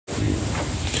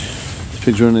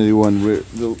Page 181, where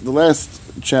the last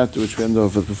chapter, which we end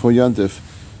off with before Yontif,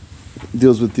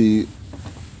 deals with the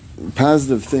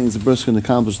positive things a person can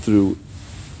accomplish through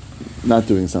not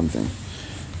doing something.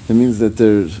 It means that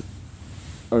there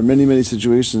are many, many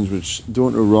situations which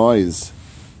don't arise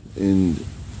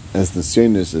as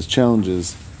nisyonos, as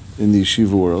challenges in the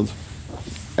yeshiva world,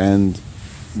 and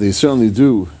they certainly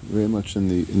do very much in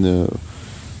the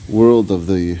world of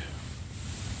the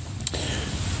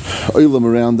olam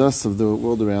around us, of the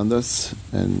world around us,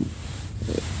 and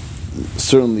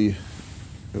certainly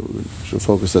what we should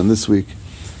focus on this week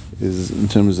is in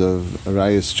terms of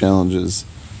arayos challenges,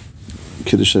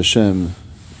 Kiddush Hashem,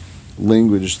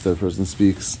 language that a person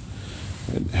speaks,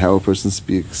 and how a person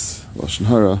speaks, Lashon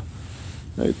Hara,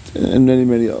 right, and many,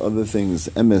 many other things,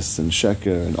 emes and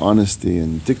sheker and honesty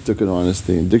and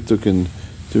diktuk and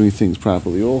doing things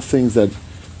properly, all things that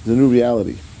is a new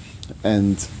reality,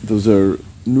 and those are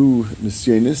new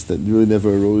nisyonos that really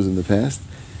never arose in the past,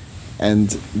 and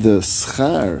the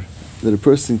schar that a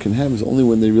person can have is only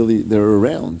when they're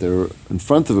around, they're in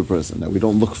front of a person. Now we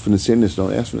don't look for nisyonos,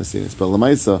 don't ask for nisyonos, but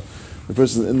lamaisa, the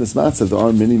person in this matzah, there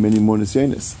are many, many more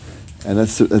nisyonos, and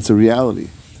that's a reality.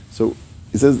 So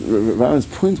he says, Aaron's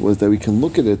point was that we can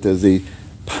look at it as a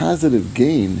positive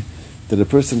gain that a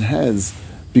person has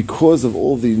because of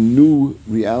all the new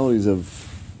realities of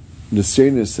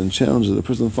nisyonos and challenges that the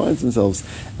person finds themselves,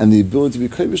 and the ability to be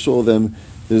kaivish to all of them.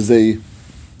 There's a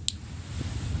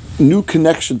new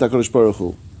connection to HaKadosh Baruch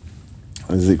Hu.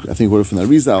 I think word from the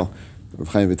Arizal, Rav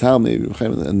Chaim Vital, maybe Rav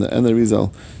Chaim and the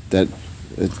Arizal, that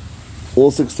all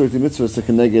 630 mitzvahs that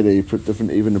can negate a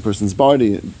different, even a person's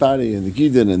body and the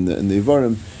Gidin and the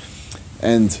Ivarim,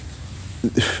 and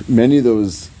many of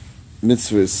those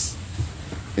mitzvahs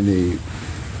in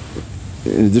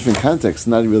a different context,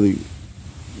 not really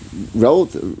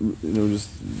relative, just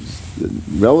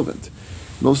relevant.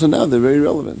 And also now they're very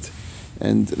relevant,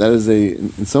 and that is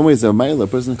in some ways a ma'ila. A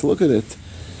person can look at it,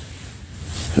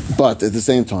 but at the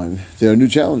same time there are new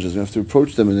challenges. We have to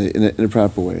approach them in a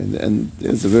proper way, and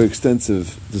there's a very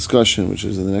extensive discussion, which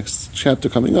is in the next chapter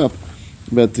coming up,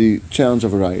 about the challenge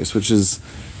of arayos, which is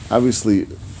obviously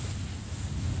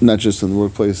not just in the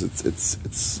workplace.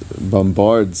 It's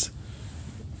bombards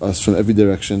us from every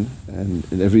direction and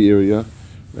in every area.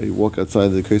 Right, you walk outside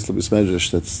the Kreisler Bismedrash,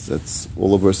 that's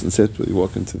all over us in Sit. You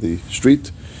walk into the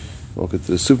street, you walk into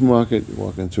the supermarket, you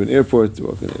walk into an airport,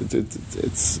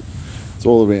 it's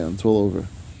all around, it's all over.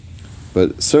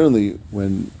 But certainly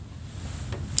when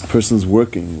a person's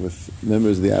working with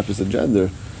members of the opposite gender,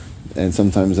 and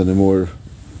sometimes on a more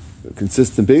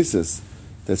consistent basis,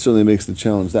 that certainly makes the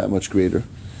challenge that much greater,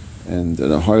 and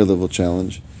a higher level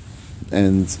challenge.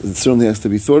 And it certainly has to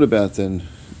be thought about and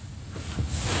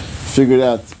figured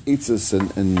out itzas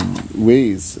and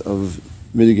ways of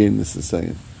mitigating this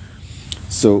society.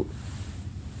 So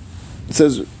it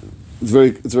says it's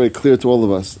very clear to all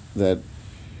of us that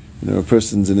a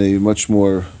person's in a much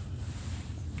more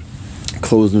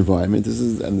closed environment.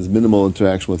 And there's minimal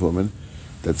interaction with women.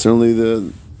 That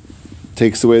certainly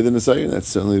takes away the nisyon. That's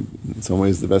certainly in some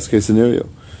ways the best case scenario,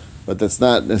 but that's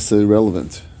not necessarily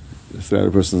relevant throughout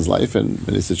a person's life and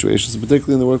many situations,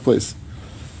 particularly in the workplace.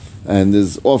 And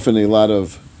there's often a lot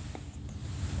of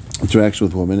interaction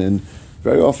with women, and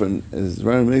very often, as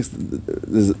Ryan makes,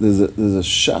 there's a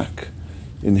shock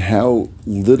in how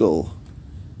little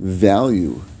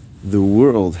value the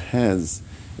world has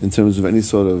in terms of any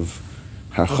sort of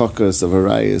harchakas of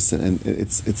arayos, and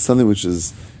it's something which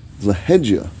is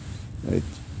lahedja, right?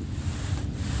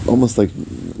 Almost like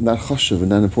not chashuv and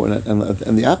not important,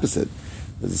 and the opposite.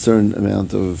 There's a certain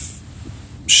amount of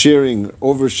sharing,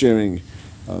 oversharing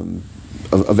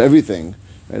of everything,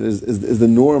 right, is the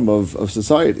norm of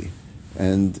society,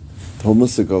 and the whole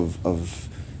musik of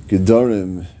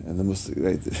gedarim and the musik,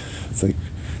 right, it's like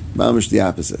mamish the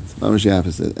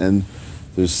opposite, and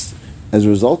there's, as a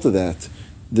result of that,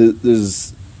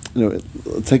 there's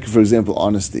take for example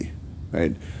honesty,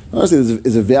 right? Honesty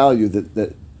is a value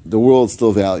that the world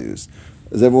still values.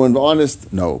 Is everyone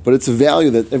honest? No, but it's a value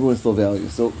that everyone still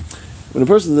values. So when a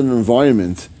person's in an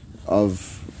environment of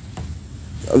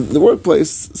the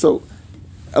workplace, so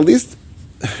at least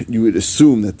you would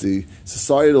assume that the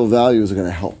societal values are going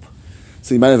to help.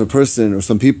 So you might have a person or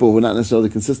some people who are not necessarily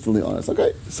consistently honest.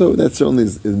 Okay, so that certainly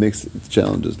it makes it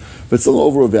challenges, but it's still an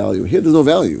overall value. Here, there's no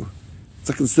value. It's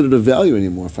not considered a value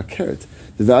anymore. Fakert.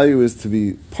 The value is to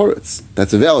be poritz.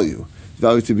 That's a value. The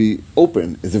value to be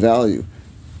open is a value.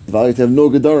 The value to have no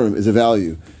gedarim is a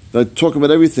value. The talk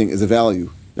about everything is a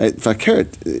value. Right?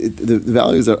 Fakert. The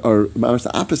values are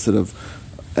the opposite of.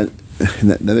 And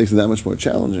that makes it that much more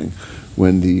challenging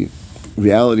when the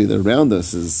reality that around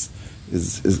us is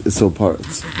is so part.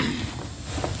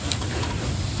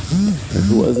 And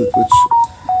who was it?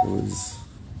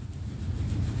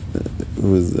 It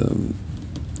was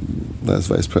last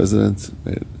vice president,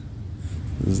 right?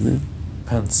 What was his name?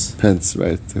 Pence,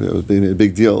 right? That was a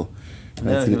big deal.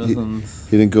 Right? Yeah,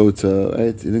 he didn't go to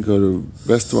He didn't go to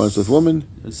restaurants with women.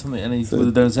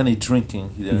 Whether there was any drinking,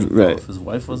 he didn't go if his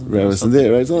wife wasn't there. Right, wasn't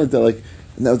there. Right, something like that. Like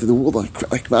now the world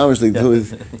like hours like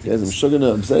he has him sugar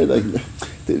nuts. Like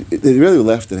they really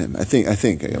left at him. I think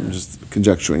I'm just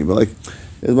conjecturing, but like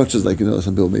as much as some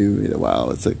people maybe made it. Wow,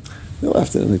 it's like they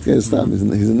left at him. Like stop.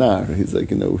 He's a nar. He's like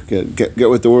get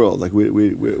with the world. Like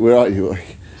where are you?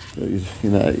 Like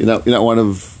you're not one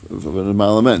of a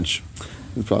mile mensch.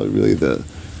 It's probably really the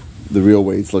real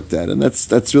way it's looked at, and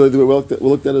that's really the way we're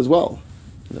looked at as well.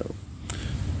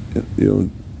 You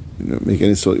don't make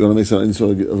any sort. You want to make any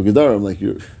sort of gedarim, like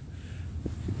you're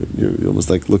almost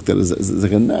like looked at as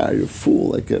like a nar. You're a fool.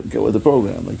 Like get with the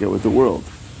program. Like get with the world.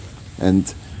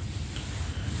 And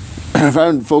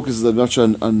Aaron focuses much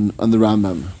on the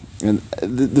Rambam, and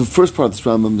the first part of this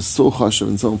Rambam is so chashuv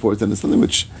and so important. It's something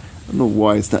which I don't know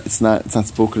why it's not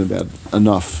spoken about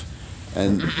enough,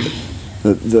 and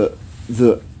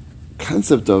the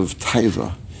concept of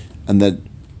taiva, and that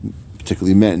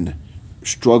particularly men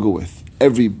struggle with.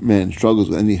 Every man struggles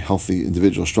with. Any healthy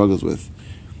individual struggles with.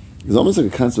 It's almost like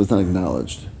a concept that's not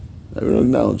acknowledged. We don't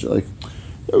acknowledge it.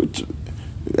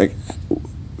 Like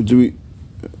do we?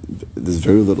 There's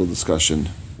very little discussion,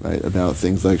 right, about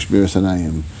things like Shmiras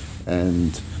Hanayim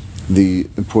and the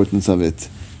importance of it,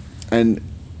 and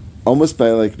almost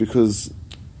because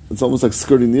it's almost like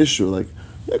skirting the issue,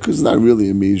 because it's not really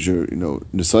a major,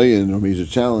 nisayon or major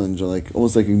challenge, or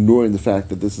almost like ignoring the fact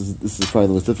that this is probably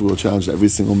the most difficult challenge that every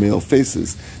single male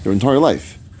faces their entire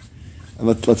life. And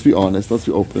let's be honest, let's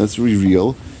be open, let's be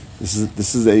real. This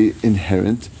is a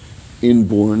inherent,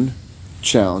 inborn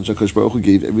challenge that HaKadosh Baruch Hu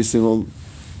gave every single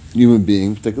human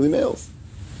being, particularly males,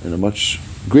 in a much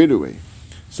greater way.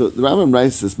 So the Rambam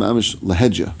writes this mamish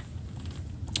lahedja.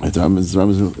 The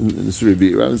Rambam in the Surah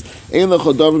B. Rambam Ein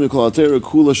lecha davar mikol atera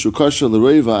kula shukasha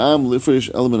l'rei va'am lifresh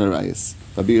element arayis.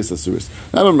 Fabiyas asuris.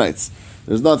 Rambam writes,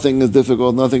 there's nothing as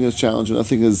difficult, nothing as challenging,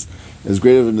 nothing as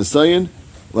greater than the sayin,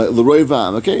 like l'rei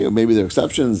va'am. Okay, maybe there are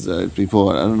exceptions. People,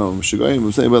 I don't know, shugayim.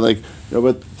 I'm saying, but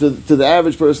but to the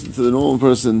average person, to the normal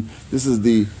person, this is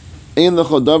the Ein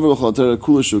lecha davar mikol atera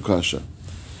kula shukasha.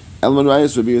 Element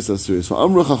arayis fabiyas asuris.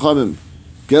 Va'amru chachamim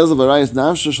gezel v'arayis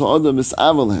nafsha shel adam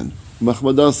mis'avalhen.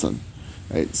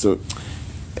 Right, so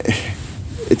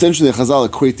it's interesting that Chazal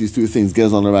equate these two things,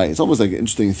 Gezel and Arayis. It's almost like an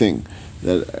interesting thing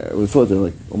that we thought they're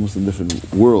like almost in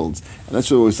different worlds, and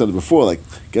that's what we said before. Like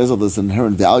Gezel, there's an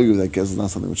inherent value that Gezel is not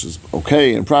something which is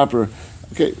okay and proper.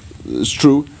 Okay, it's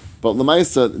true, but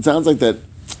Lamaisa, it sounds like that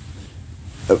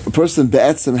a person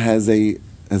be'etzim has a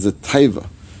taiva,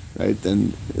 right?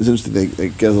 And it's interesting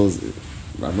that Gezel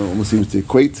almost seems to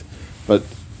equate, but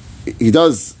he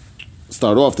does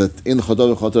start off that in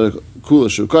Chodav Chotar Kula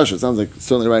Shukasha. It sounds like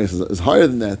certainly right is higher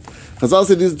than that. Chazal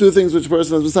say these are two things which a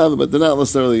person has besava, but they're not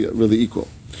necessarily really equal.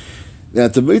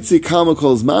 That Tabitzi Kama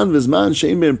calls man v'zman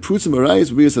shein ben prutzim arayis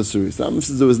b'yis asuris.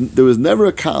 There was never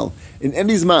a kal in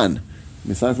any zman,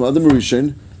 aside from Adam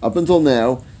Rishon up until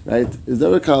now, right? Is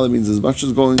never a kal. It means as much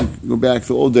as go back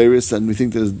to old Darius, and we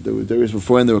think there were Darius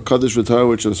before, and there were Kaddish V'Torah,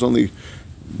 which are certainly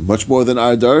much more than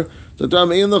our dar. So that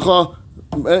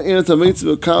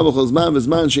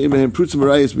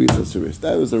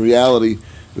was the reality.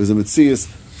 It was a Metzias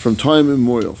from time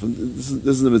immemorial. This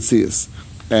is the Metzias.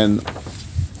 And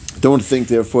don't think,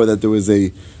 therefore, that there was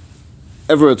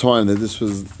ever a time that this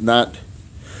was not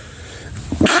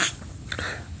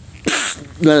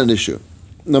an issue.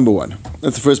 Number one.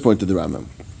 That's the first point of the Rambam.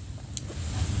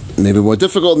 Maybe more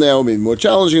difficult now, maybe more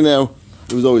challenging now.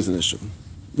 It was always an issue.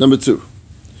 Number two.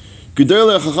 This is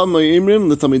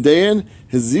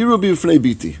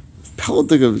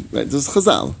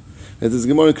Chazal. This is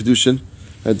Gemara in Kedushin.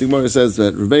 The Gemara says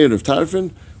that Rebbeinu and Rav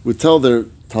Tarfon would tell their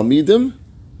Talmidim,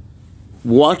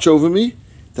 watch over me,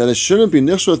 that I shouldn't be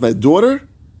nichshel with my daughter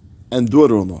and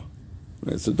daughter-in-law.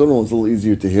 Right? So daughter-in-law is a little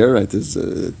easier to hear. Right? There's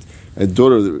a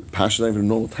daughter, passionate for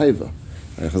normal taiva.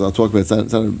 Because I'll talk about it's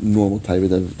not a normal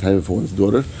taiva for one's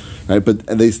daughter. Right?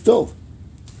 And they still.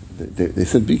 They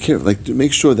said, be careful, to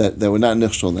make sure that we're not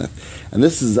nichshel on that. And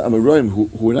this is Amoraim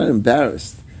who are not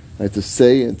embarrassed, right, to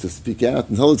say and to speak out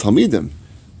and tell the Talmidim,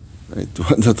 right, to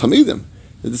Talmidim.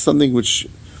 It is something which,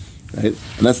 right,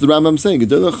 and that's the Rambam saying,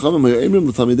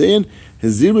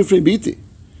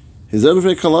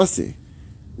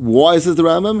 why says the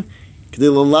Rambam?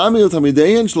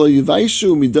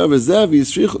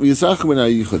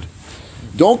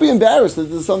 Don't be embarrassed that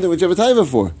this is something which you have a taiva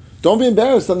for. Don't be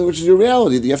embarrassed something which is your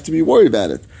reality. You have to be worried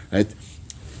about it, right?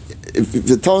 If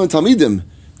the Talmidim,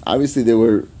 obviously they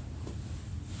were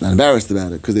not embarrassed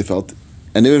about it because they felt,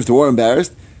 and even if they were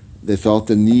embarrassed, they felt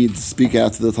the need to speak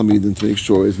out to the Talmidim to make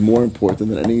sure is more important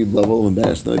than any level of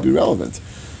embarrassment that might be relevant.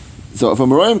 So if a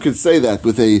Merayim could say that to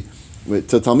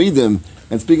Talmidim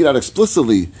and speak it out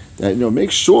explicitly, that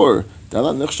make sure that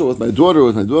I'm not nechshel with my daughter or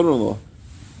with my daughter-in-law,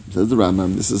 says the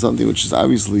Rambam, this is something which is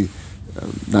obviously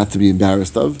not to be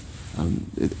embarrassed of.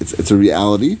 It's a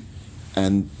reality,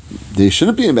 and they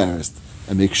shouldn't be embarrassed,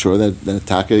 and make sure that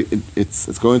taka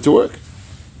it's going to work.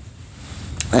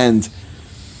 And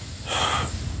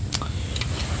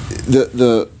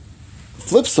the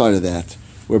flip side of that,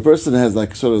 where a person has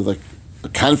sort of a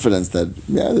confidence that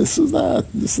this is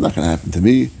not going to happen to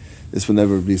me. This will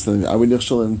never be something. I would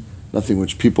nechshel in nothing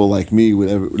which people like me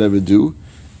would ever do,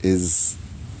 is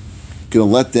going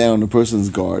to let down a person's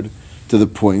guard to the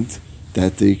point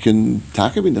that they can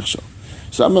taka be nechshel.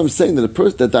 So I'm saying that the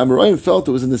Amoraim felt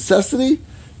it was a necessity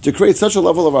to create such a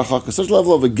level of achaka, such a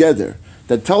level of a geder,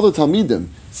 that tell the Talmidim,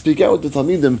 speak out with the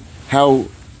Talmidim how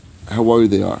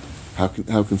worried they are, how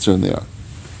concerned they are.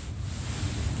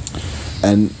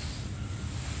 And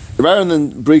Aaron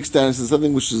then breaks down and says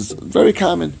something which is very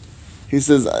common. He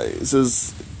says,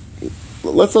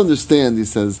 let's understand, he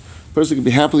says, a person can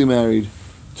be happily married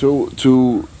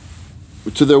to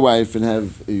their wife and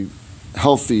have a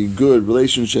healthy, good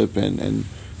relationship and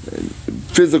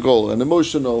physical and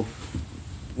emotional,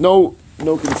 no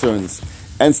concerns.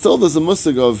 And still there's a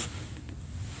musig of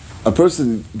a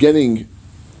person getting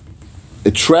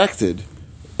interested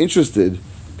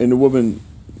in a woman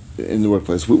in the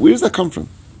workplace. Where does that come from?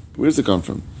 Where does it come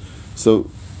from?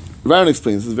 So Aaron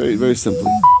explains this very, very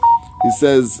simply. He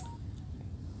says,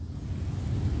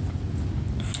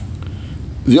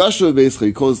 the Yashua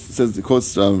basically quotes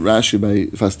Rashi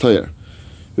by Fastoyer.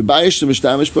 V'bayish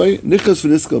mishtamish by nichas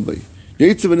v'niskal by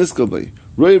yitzav v'niskal by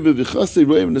roy b'bichasi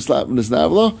roy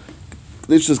v'nisnavlo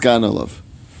lichas gan olav.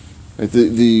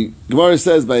 The Gemara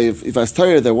says by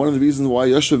Fastoyer that one of the reasons why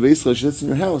Yashua basically sits in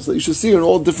your house that you should see her in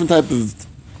all different type of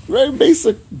very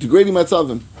basic degrading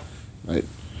matzavim, right?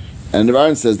 And the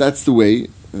Aaron says that's the way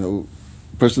a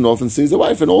person often sees their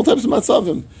wife in all types of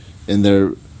matzavim,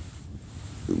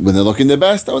 when they're looking their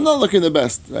best and when they're not looking their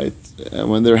best, right? And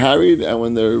when they're harried and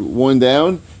when they're worn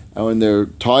down and when they're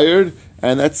tired,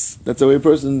 and that's the way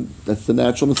that's the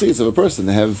natural mitzvah of a person.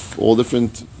 They have all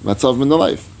different matzavim in their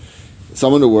life.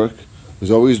 Someone at work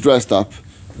who's always dressed up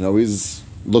and always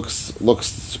looks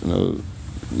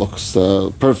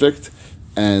perfect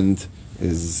and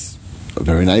is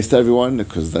very nice to everyone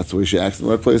because that's the way she acts in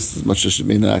the workplace, as much as she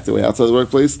may not act the way outside the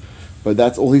workplace, but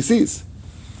that's all he sees.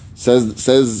 Says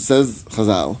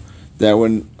Chazal that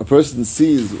when a person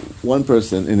sees one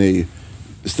person in a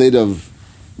state of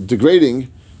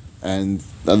degrading and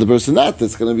the other person not,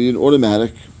 that's going to be an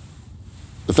automatic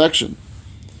affection.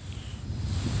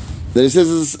 Then he says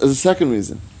as a second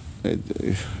reason. Right?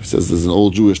 He says there's an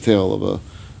old Jewish tale of a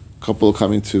couple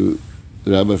coming to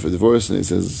the rabbi for divorce, and he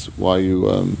says, "Why are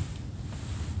you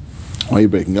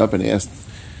breaking up?" And he asked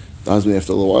the husband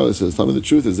after a little while. He says, "Tell me the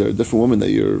truth. Is there a different woman that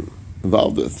you're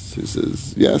involved with?" So he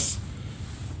says, "Yes."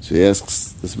 So he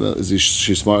asks, "Is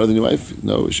she smarter than your wife?"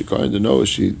 "No." "Is she kinder?" "No." "Is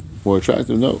she more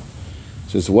attractive?" "No."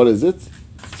 So he says, "What is it?"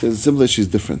 He says, "Simply, she's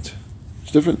different.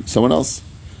 She's different. Someone else."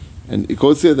 And he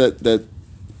quotes here that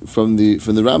from the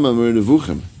Rambam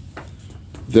Nevuchim,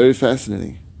 very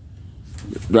fascinating.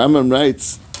 Rambam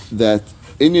writes that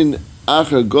Inyan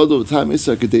Acher Godol Time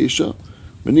Isar Kadesha,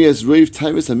 Mani has raved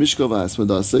Taivas Hamishkal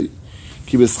Vasmadasai,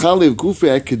 Ki Beschalev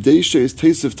Gufe Kadesha is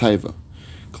Taisif Taiva.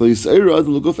 Klis Eira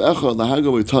Adam Luguf Echa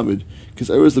Lahaga Tamid, Kis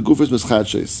Eira is the Gufis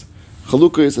Meschatches,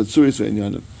 Chaluka is Atsuris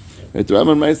Ve'inyanim. Right, the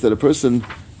Rambam writes that a person,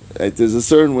 there's a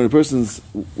certain, when a person's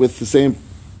with the same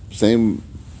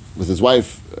with his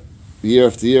wife, year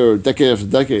after year, or decade after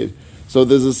decade, so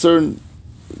there's a certain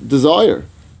desire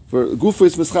for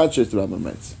Gufis Meschatches, the Rambam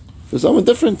writes. For someone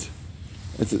different.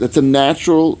 That's a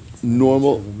natural,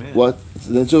 normal, what? It's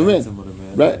a natural man.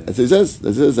 Right, that's what he says.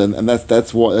 And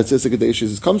that's what the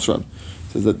Kadesha comes from.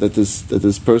 It says that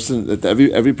this person, that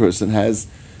every person has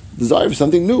desire for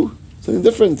something new, something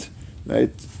different,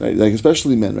 right? Like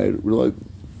especially men, right? We're like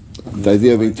the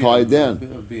idea of being tied down,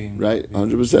 right?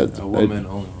 100%. A woman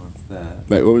only wants that.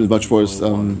 Right, a woman is much more. She's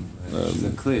a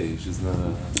clay. She's not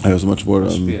a. I was much more.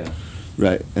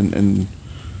 Right, and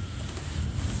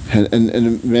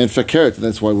men fakert, and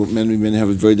that's why men and women have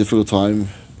a very difficult time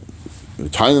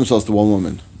tying themselves to one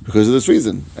woman because of this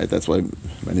reason. Right? That's why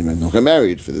many men don't get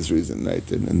married for this reason,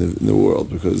 right? In the world,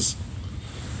 because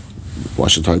why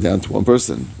should tie down to one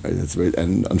person? Right? That's very,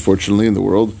 and unfortunately, in the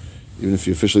world, even if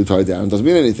you officially tie it down, it doesn't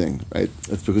mean anything, right?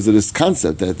 It's because of this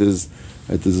concept that there's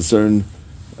a certain,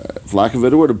 for lack of a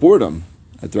better word, a boredom.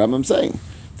 At the Rambam saying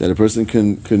that a person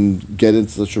can get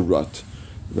into such a rut,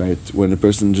 right? When a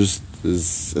person just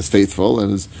is as faithful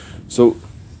and is so,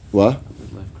 what?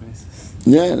 Life crisis.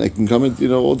 Yeah, and it can come at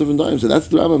all different times, and that's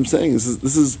the Rambam saying. This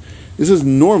is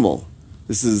normal.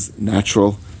 This is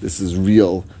natural. This is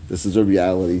real. This is a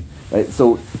reality, right?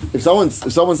 So if someone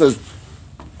says,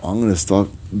 I'm going to start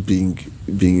being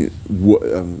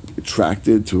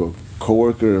attracted to a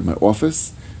coworker in my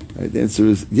office, right? The answer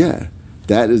is yeah.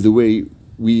 That is the way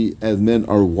we as men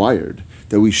are wired.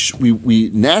 That we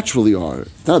naturally are.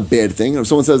 It's not a bad thing. If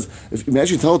someone says, if you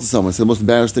actually tell it to someone, it's the most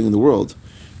embarrassing thing in the world.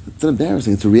 It's not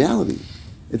embarrassing. It's a reality.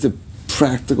 It's a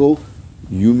practical,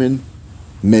 human,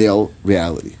 male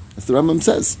reality. That's the Rambam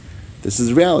says. This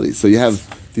is reality. So you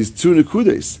have these two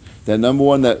nekudes. That number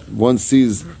one, that one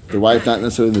sees the wife not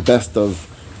necessarily in the best of,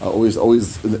 always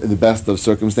in the best of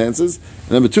circumstances.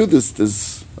 And number two,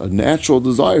 there's a natural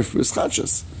desire for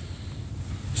ischachas.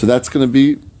 So that's going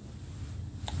to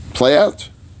play out.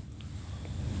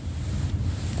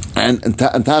 And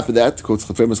on top of that, quotes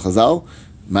Chafremas Chazal,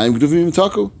 Ma'im Gduvim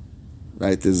Taku.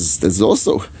 Right? There's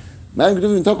also Ma'im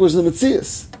Gduvim Taku is in the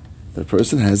Metzias. That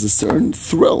person has a certain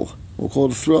thrill. We'll call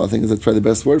it a thrill. I think that's probably the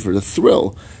best word for it. A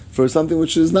thrill for something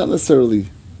which is not necessarily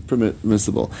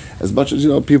permissible. As much as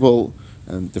people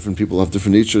and different people have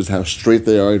different natures, how straight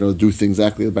they are, do things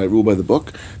exactly by rule by the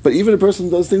book. But even a person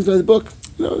who does things by the book,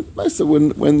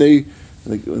 when they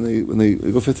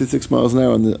go 56 miles an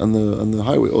hour on the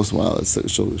highway, also while it's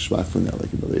show shvach for now,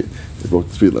 they broke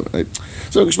the speed limit, right?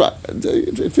 So shvach,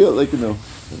 it feels like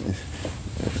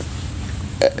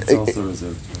it's also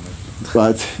reserved.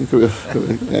 But it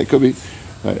could be.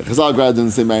 Right. Chazal Grad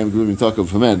didn't say Ma'im Gduvim Taku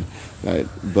for men, right?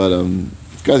 But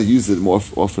you've got to use it more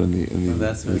often in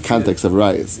the context of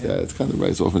rayas. Yeah, it's kind of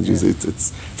rayas often. Usually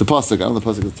it's a pasuk. I don't know the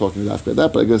pasuk is talking after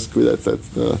that, but I guess that's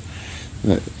the.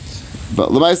 Right.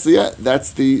 But l'maisa, yeah,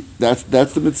 that's the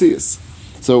Metzias.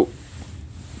 So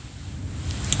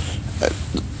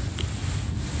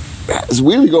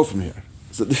where do we go from here?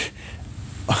 So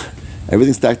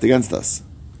everything's stacked against us.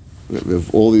 We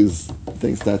have all these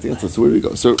things stacked against us. So where do we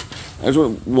go? So I just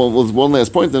want one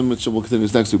last point, then which we'll continue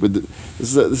next week. But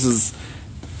this is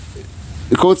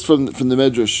the quotes from the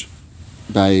Medrash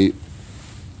by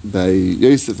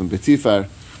Yosef and Betifar.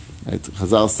 Right?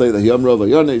 Chazal say that Yom Rov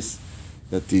Yonis,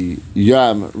 that the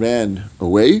Yam ran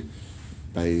away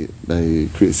by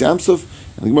Kriyas Yamsuf,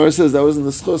 and the Gemara says that was in the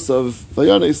schus of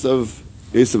Vayonis of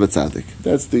Yosef Atzadik.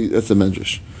 That's the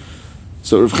Medrash.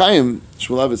 So Rav Chaim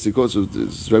Shmulevitz, he quotes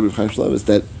Rabbi Rav Chaim Shmulevitz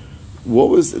that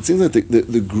it seems like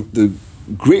the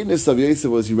greatness of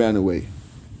Yosef was he ran away. He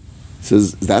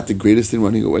says, is that the greatest thing,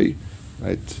 running away?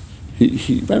 Right?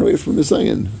 He ran away from the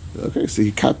Zion. Okay, so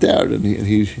he copped out, and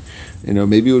he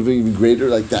maybe it would be even greater.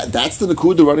 Like that. That's the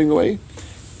Nakuda, running away.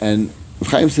 And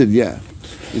Rav Chaim said, yeah.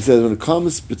 He said when it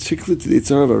comes particularly to the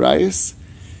Yitzhar of Arayis,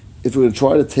 if we're going to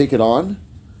try to take it on,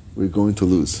 we're going to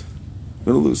lose.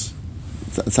 We're going to lose.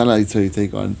 It's not how you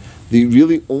take on. The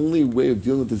really only way of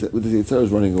dealing with the Yitzhar is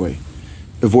running away,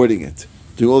 avoiding it,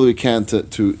 doing all that we can to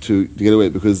get away.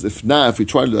 Because if we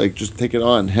try to just take it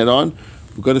on head on,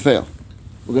 we're going to fail.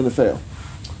 We're going to fail,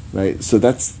 right? So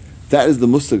that is the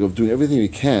mustig of doing everything we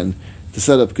can to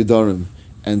set up gedarim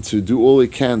and to do all we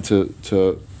can to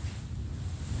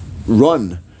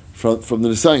run from the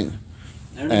Nisayan.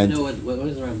 I don't even know what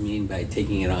does Rav mean by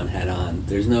taking it on head on.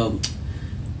 There's no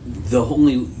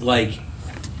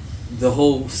the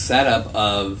whole setup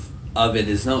of it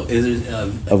is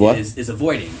is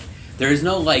avoiding. There's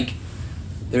no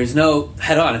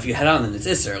head on. If you head on, then it's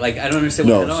isser. I don't understand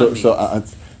what head on means. So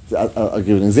I'll give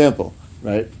you an example,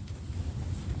 right?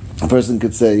 A person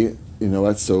could say, you know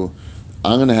what? So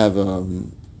I'm going to have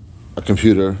a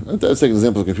computer. Let's take an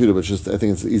example of a computer, but I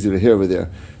think it's easier to hear over there.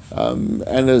 And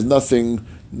there's nothing,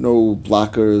 no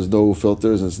blockers, no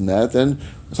filters, and that. And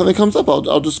if something comes up,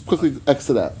 I'll just quickly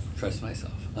exit out. Trust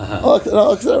myself. I'll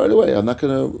exit out right away. I'm not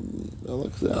going to. I'll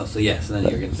exit out. Oh, so yes, then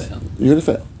you're going to fail. You're going to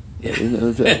fail. Yeah. You're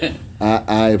going to fail.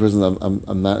 I personally,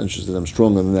 I'm not interested. I'm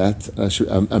stronger than that.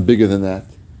 I'm bigger than that.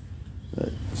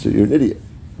 Right? So you're an idiot.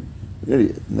 You're an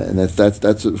idiot, and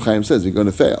that's what Chaim says. You're going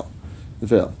to fail. You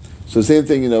fail. So the same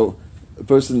thing, a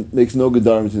person makes no good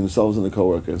dharma between themselves and a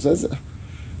coworker. And says,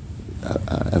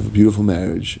 I have a beautiful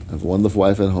marriage. I have a wonderful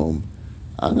wife at home.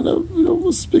 I'm gonna,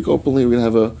 we'll speak openly. We're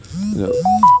gonna have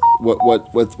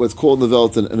what's called in the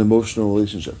Welt an emotional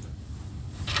relationship,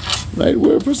 right?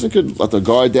 Where a person could let their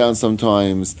guard down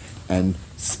sometimes and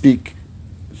speak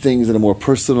things in a more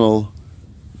personal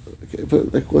Okay,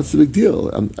 but like, what's the big deal?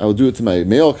 I'll do it to my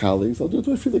male colleagues. I'll do it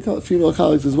to my female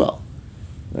colleagues as well.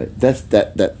 Right? That's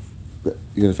that you're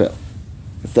going to fail.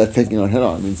 If that taking on head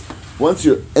on, it means once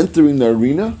you're entering the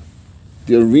arena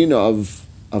of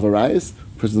arayos,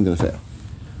 the person's going to fail.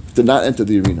 If to not enter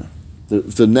the arena,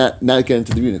 to not get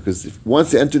into the arena, because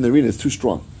once they enter the arena, it's too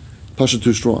strong, Pasha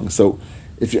too strong. So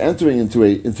if you're entering into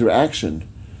a interaction,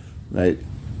 right?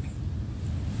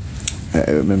 I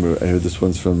remember I heard this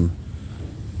once from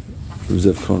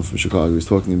Zev Cohen from Chicago. He was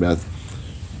talking about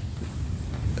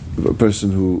a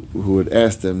person who had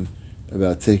asked him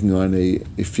about taking on a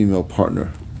female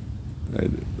partner, right?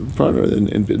 Partner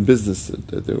in business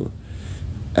that they were,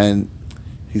 and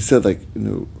he said, like,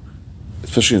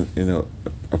 especially in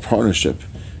a partnership,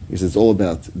 he says it's all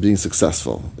about being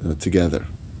successful together.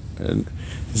 And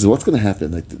he says, what's going to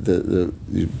happen? Like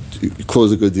you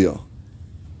close a good deal,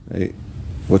 right?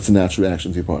 What's the natural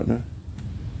reaction to your partner?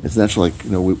 It's natural, like,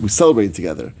 we celebrate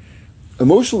together.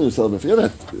 Emotionally, we celebrate. Forget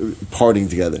about partying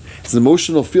together. It's an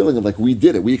emotional feeling of like, we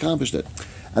did it, we accomplished it.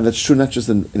 And that's true not just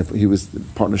in he was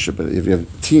partnership, but if you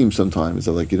have teams sometimes,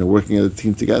 so like, working as a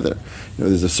team together,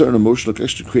 there's a certain emotional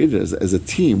connection created as a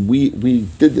team. We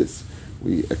did this,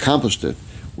 we accomplished it,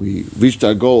 we reached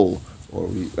our goal,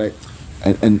 right?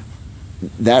 And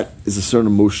that is a certain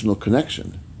emotional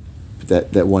connection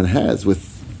that one has with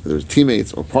whether it's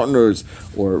teammates or partners,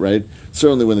 or right.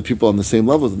 Certainly, when the people are on the same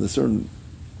levels, and there's a certain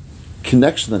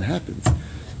connection that happens.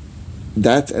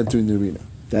 That's entering the arena.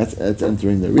 That's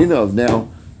entering the arena of now.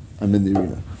 I'm in the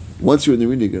arena. Once you're in the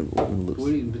arena, you're going to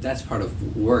lose. But that's part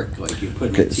of work. Like you're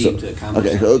putting a team to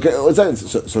accomplish. Okay. So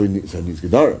it needs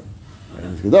Gedarim. Right? It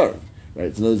needs Gedarim.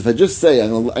 Right. So if I just say I'm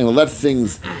going to let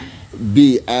things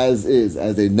be as is,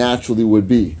 as they naturally would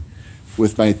be,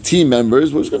 with my team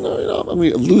members, we're just going to, I'm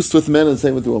loose with men and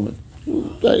same with the woman,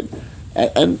 right?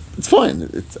 And it's fine.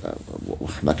 I'm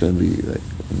not going to be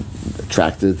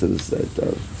attracted to this.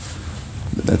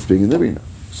 That's being in the arena.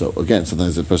 So again,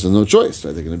 sometimes the person has no choice.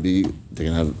 Right? They're going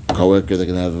to have a coworker. They're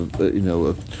going to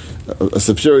have a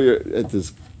superior at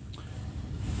this.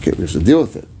 Okay, we have to deal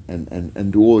with it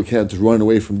and do all we can to run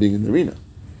away from being in the arena,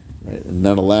 right? And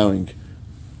not allowing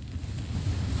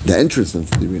the entrance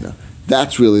into the arena.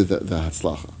 That's really the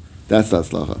hatzlacha. That's the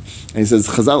hatzlacha. And he says,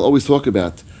 Chazal always talk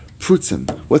about prutzim.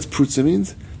 What's prutzim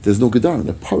means? There's no gedarim.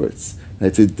 They're poets.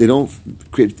 Right? They don't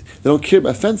care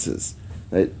about fences.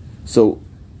 Right? So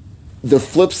the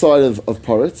flip side of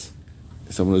poets,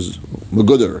 someone who's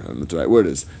megudar, I don't know what the right word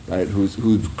is, right?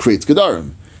 Who creates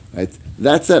gedarim. Right?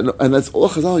 That's that, and that's all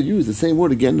Chazal use the same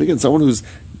word again and again. Someone who's, they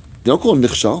don't call him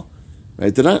nichshal.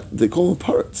 Right? They call him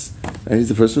poets. And he's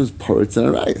the person who's poets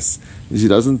and arayos. He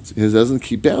doesn't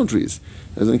keep boundaries.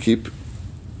 Doesn't keep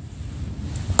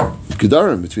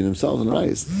gedarim between himself and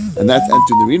arayos. And that's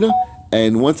entering the arena.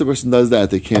 And once a person does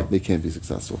that, they can't be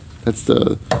successful. That's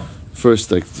the first.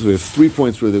 So we have 3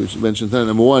 points where we should mention.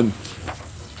 Number one,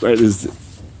 right, is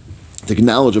to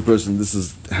acknowledge a person. This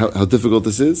is how difficult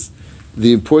this is.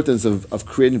 The importance of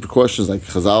creating precautions, like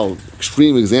Chazal,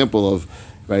 extreme example of,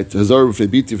 right, Hazar b'fnei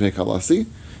biti b'fnei kalasi,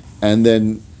 and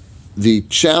then the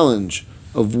challenge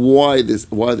of why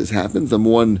this happens. Number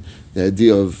one, the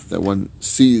idea of that one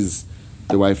sees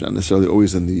their wife not necessarily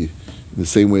always in the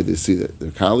same way they see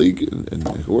their colleague and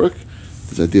their work.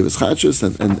 This idea of ischachus,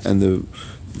 and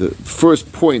the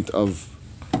first point of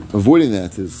avoiding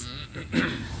that is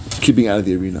keeping out of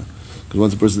the arena. Because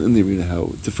once a person is in the arena, how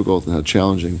difficult and how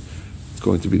challenging it's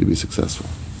going to be successful.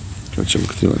 Hashem,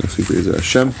 continue next week.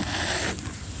 Hashem.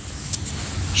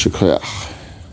 Shekayach.